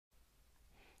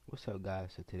What's up,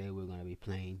 guys? So today we're gonna be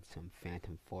playing some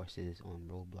Phantom Forces on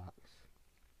Roblox.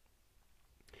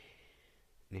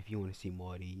 And if you want to see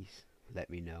more of these, let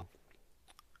me know.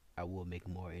 I will make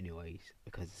more anyways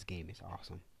because this game is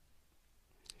awesome.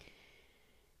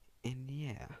 And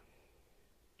yeah,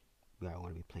 we are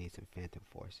gonna be playing some Phantom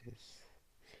Forces.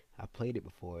 I played it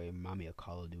before. It reminded me of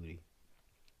Call of Duty,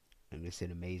 and it's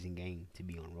an amazing game to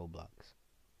be on Roblox.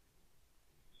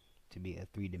 To be a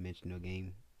three-dimensional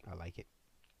game, I like it.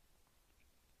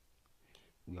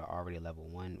 We are already level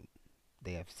 1.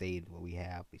 They have saved what we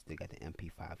have. We still got the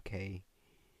MP5K.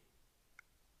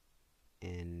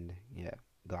 And yeah,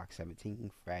 Glock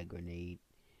 17, frag grenade,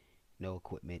 no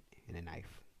equipment, and a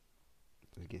knife.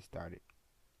 Let's get started.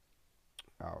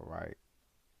 Alright.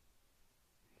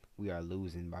 We are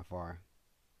losing by far.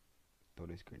 Throw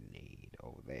this grenade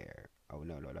over there. Oh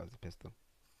no, that was a pistol.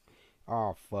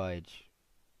 Oh fudge.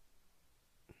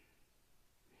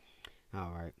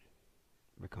 Alright.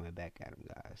 We're coming back at him,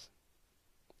 guys.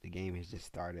 The game has just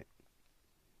started.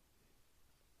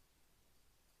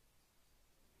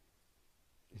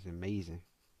 It's amazing.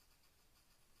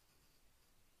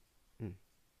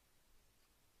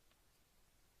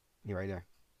 He right there.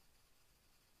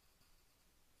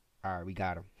 Alright, we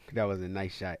got him. That was a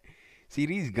nice shot. See,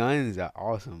 these guns are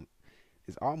awesome.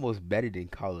 It's almost better than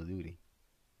Call of Duty.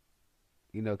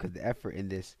 You know, because the effort in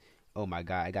this. Oh my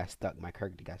god, I got stuck. My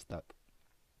character got stuck.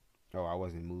 Oh, I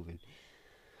wasn't moving.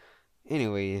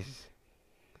 Anyways,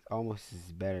 it's almost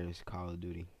as better as Call of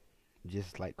Duty.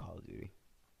 Just like Call of Duty.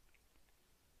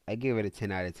 I give it a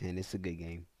 10 out of 10. It's a good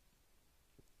game.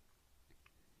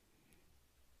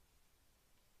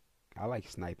 I like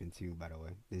sniping too, by the way.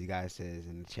 This guy says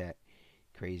in the chat,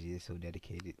 Crazy is so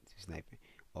dedicated to sniping.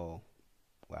 Oh,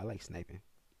 well, I like sniping.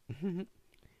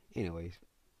 Anyways,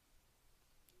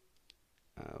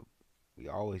 uh, we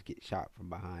always get shot from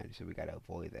behind, so we gotta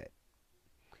avoid that.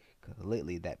 Cause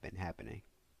lately that been happening.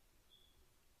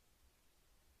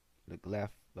 Look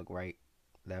left, look right,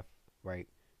 left, right,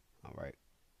 all right.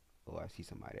 Oh, I see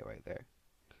somebody right there.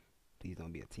 Please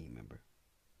don't be a team member.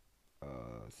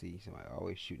 See somebody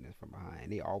always shooting us from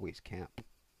behind. They always camp.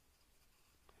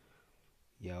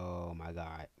 Yo, my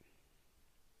God.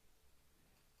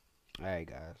 All right,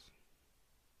 guys.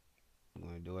 I'm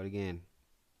gonna do it again.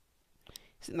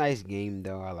 It's a nice game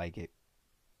though. I like it.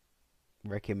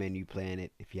 Recommend you playing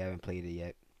it if you haven't played it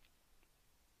yet.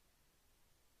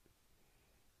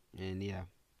 And yeah.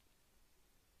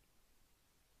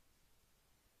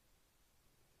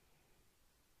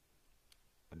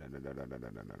 No, no, no, no, no, no,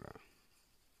 no, no.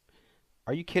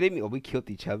 Are you kidding me? Oh, we killed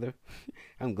each other.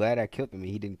 I'm glad I killed him and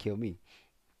he didn't kill me.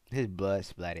 His blood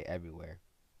splattered everywhere.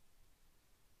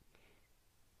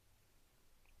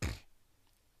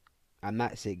 I'm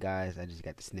not sick, guys. I just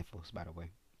got the sniffles, by the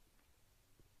way.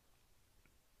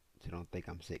 So don't think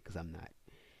I'm sick, because I'm not.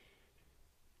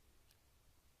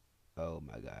 Oh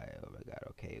my God. Oh my God.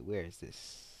 Okay, where is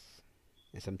this?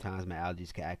 And sometimes my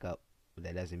allergies can act up, but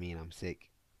that doesn't mean I'm sick.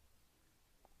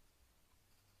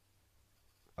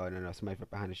 Oh, no, no. Somebody from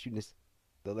behind us shooting us.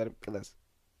 Don't let him kill us.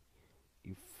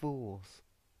 You fools.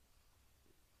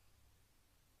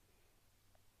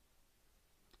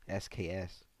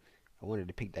 SKS. I wanted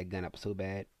to pick that gun up so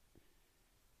bad.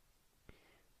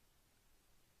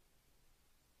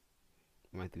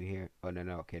 Went through here. Oh, no,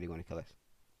 no. Okay, they're going to kill us.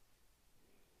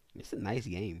 It's a nice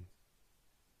game.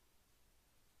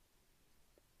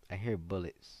 I hear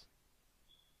bullets.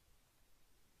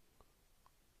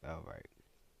 Alright.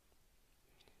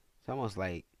 It's almost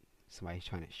like somebody's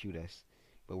trying to shoot us.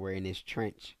 But we're in this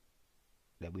trench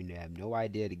that we have no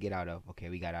idea to get out of. Okay,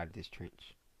 we got out of this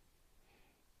trench.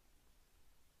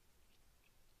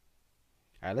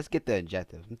 Alright, let's get the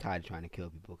objectives. I'm tired of trying to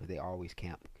kill people because they always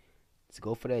camp. Let's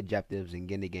go for the objectives and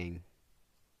get in the game.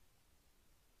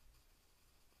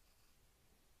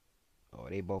 Oh,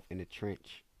 they both in the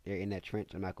trench. They're in that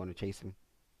trench. I'm not going to chase them.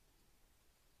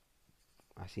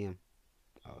 I see him.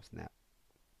 Oh, snap.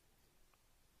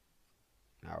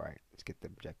 Alright, let's get the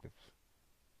objectives.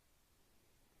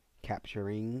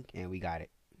 Capturing, and we got it.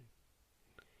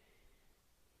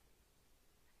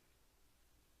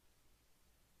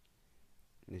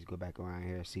 Let's go back around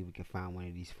here, see if we can find one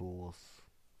of these fools.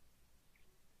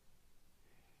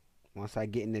 Once I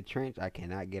get in the trench, I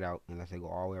cannot get out unless I go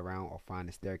all the way around or find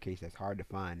a staircase that's hard to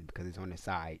find because it's on the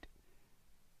side.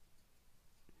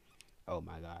 Oh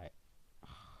my God.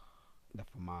 The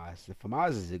FAMAS. The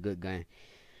FAMAS is a good gun.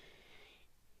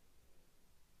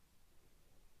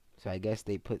 So I guess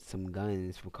they put some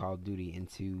guns from Call of Duty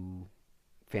into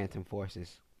Phantom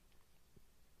Forces.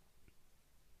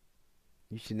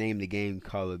 You should name the game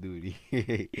Call of Duty.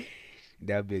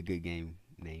 That'd be a good game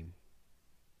name.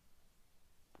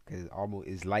 Cause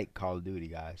it's like Call of Duty,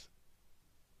 guys.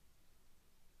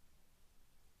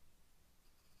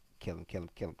 Kill him, kill him,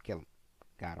 kill him, kill him.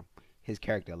 Got him. His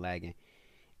character lagging,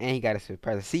 and he got a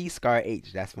suppressor. See, Scar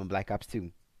H. That's from Black Ops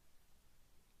 2,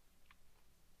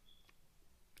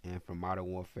 and from Modern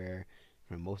Warfare,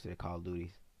 from most of the Call of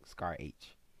Duties. Scar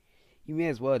H. You may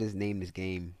as well just name this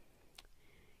game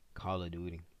Call of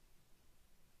Duty.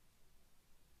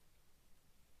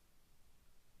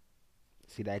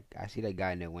 See that? I see that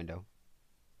guy in that window.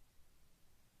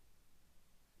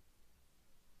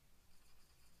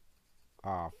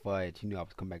 Oh fudge! You knew I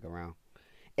was coming back around.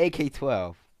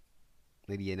 AK-12.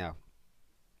 Let you know.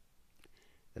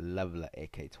 The level of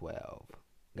AK-12.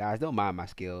 Guys, don't mind my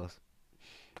skills.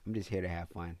 I'm just here to have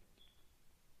fun.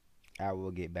 I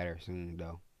will get better soon,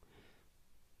 though.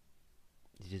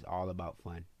 It's just all about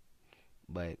fun.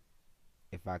 But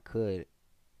if I could,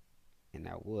 and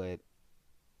I would,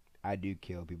 I do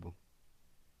kill people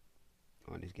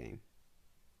on this game.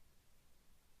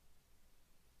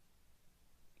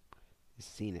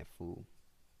 Just seen that fool.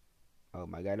 Oh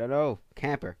my god, no,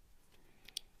 camper.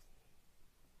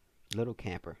 Little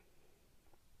camper.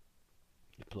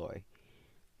 Deploy.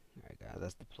 Alright, guys,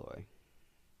 let's deploy.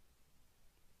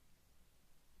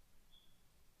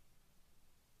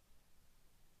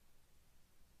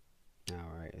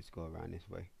 Alright, let's go around this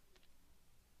way.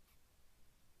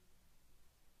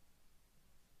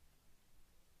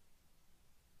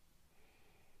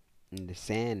 And the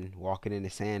sand, walking in the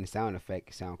sand sound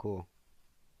effect sound cool.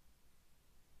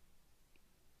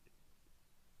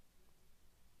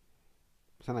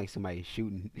 Sound like somebody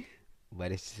shooting,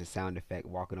 but it's just a sound effect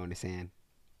walking on the sand.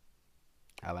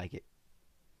 I like it.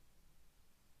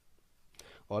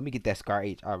 Oh, let me get that Scar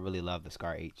H. I really love the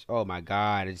Scar H. Oh my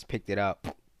god, I just picked it up.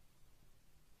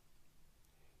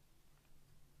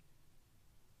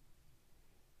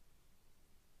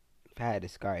 If I had the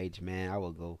Scar H, man, I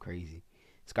would go crazy.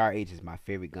 Scar H is my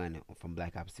favorite gun from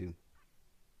Black Ops 2.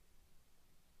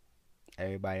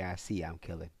 Everybody I see, I'm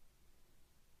killing.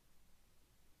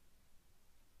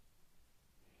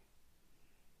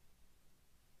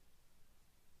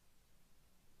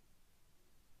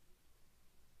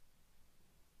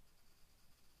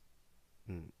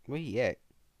 Where he at?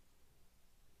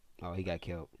 Oh, he got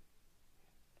killed.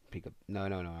 Pick up. No,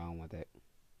 no, no. I don't want that.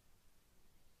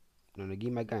 No, no. Give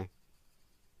me my gun.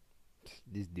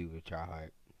 This dude will try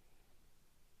hard.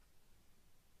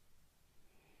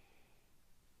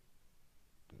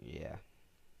 Yeah.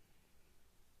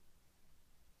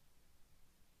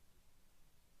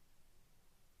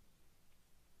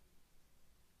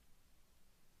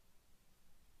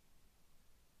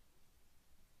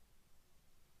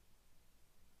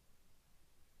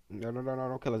 No, no, no, no.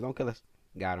 Don't kill us. Don't kill us.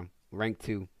 Got him. Rank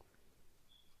 2.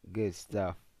 Good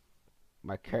stuff.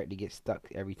 My character gets stuck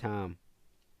every time.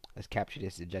 Let's capture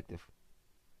this objective.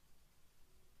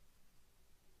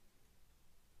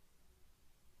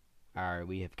 Alright,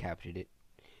 we have captured it.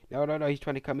 No, no, no. He's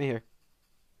trying to come in here.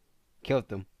 Killed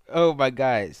them. Oh my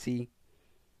god. See?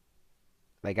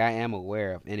 Like, I am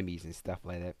aware of enemies and stuff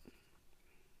like that.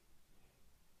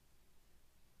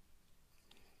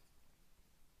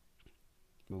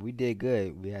 But we did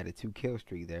good. We had a 2 kill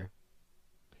streak there.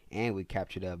 And we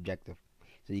captured the objective.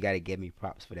 So you gotta give me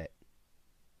props for that.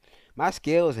 My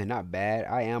skills are not bad.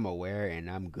 I am aware and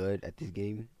I'm good at this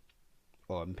game.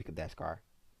 Oh, let me pick up that scar.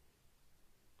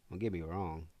 Don't get me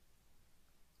wrong.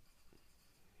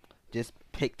 Just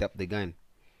picked up the gun.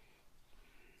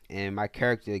 And my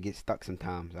character gets stuck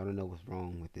sometimes. I don't know what's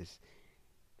wrong with this.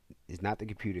 It's not the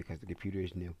computer because the computer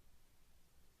is new.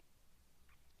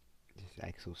 Just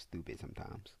act so stupid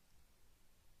sometimes.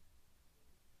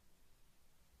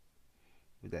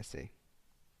 What does that say?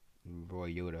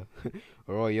 Roy Yoda.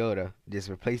 Roy Yoda. Just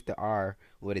replace the R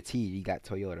with a T. You got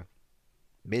Toyota.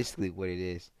 Basically what it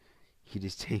is. He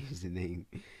just changed the name.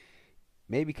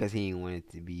 Maybe because he didn't want it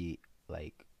to be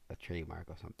like a trademark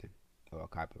or something. Or a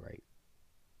copyright.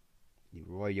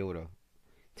 Roy Yoda.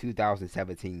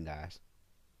 2017, guys.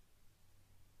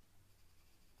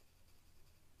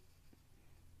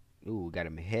 Ooh, got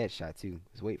him a headshot too.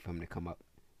 Let's wait for him to come up.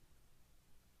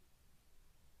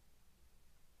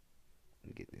 Let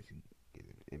me get this. Get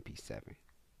an MP7.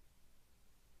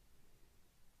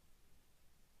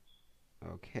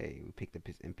 Okay, we picked up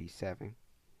his MP7.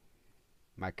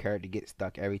 My character gets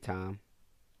stuck every time.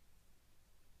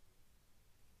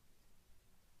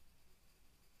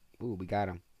 Ooh, we got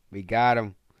him. We got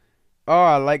him. Oh,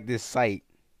 I like this sight.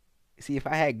 See, if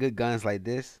I had good guns like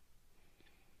this,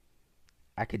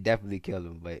 I could definitely kill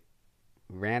him. But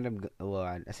random, well,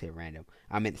 I say random.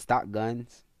 I meant stock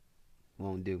guns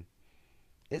won't do.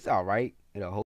 It's all right. It'll hold.